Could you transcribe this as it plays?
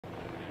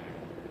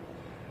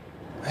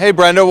Hey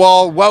Brenda,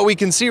 well, what we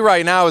can see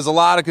right now is a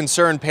lot of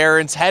concerned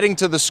parents heading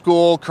to the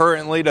school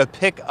currently to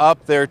pick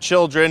up their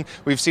children.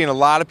 We've seen a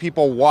lot of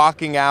people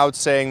walking out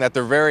saying that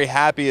they're very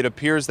happy. It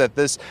appears that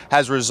this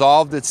has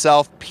resolved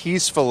itself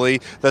peacefully.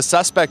 The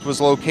suspect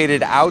was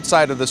located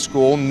outside of the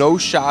school. No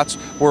shots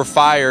were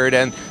fired,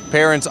 and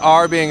parents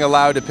are being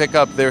allowed to pick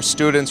up their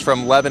students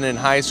from Lebanon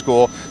High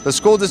School. The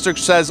school district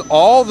says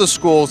all the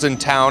schools in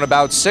town,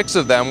 about 6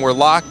 of them, were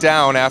locked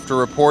down after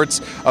reports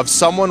of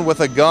someone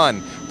with a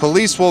gun.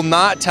 Police will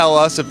not tell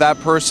us if that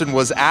person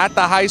was at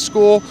the high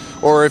school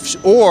or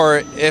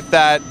if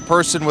that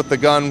person with the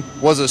gun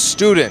was a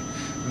student.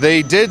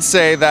 They did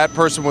say that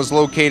person was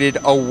located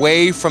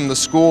away from the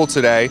school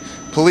today.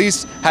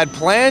 Police had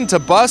planned to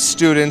bus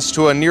students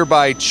to a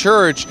nearby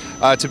church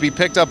to be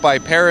picked up by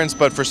parents,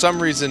 but for some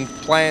reason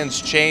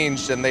plans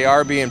changed and they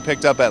are being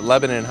picked up at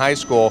Lebanon High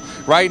School.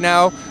 Right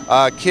now,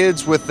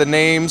 kids with the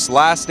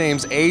last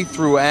names A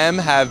through M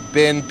have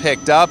been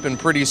picked up, and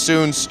pretty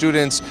soon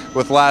students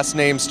with last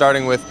names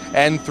starting with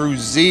N through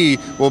Z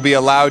will be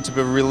allowed to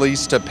be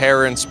released to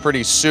parents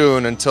pretty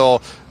soon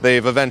until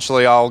they've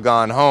eventually all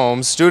gone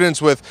home.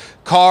 Students with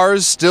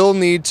cars still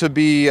need to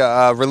be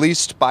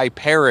released by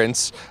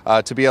parents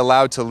to be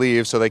allowed to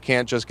leave, so they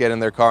can't just get in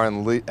their car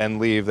and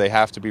leave. They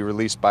have to be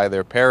released by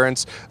their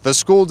parents. The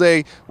school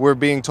day, we're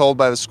being told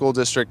by the school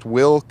district,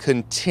 will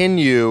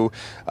continue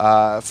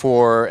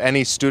for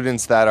any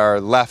students that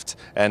are left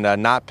and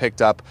not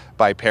picked up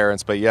by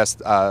parents. But yes,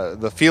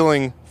 the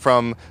feeling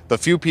from the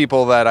few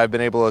people that I've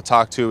been able to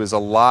talk to is a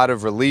lot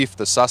of relief.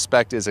 The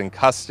suspect is in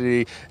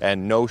custody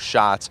and no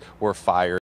shots were fired.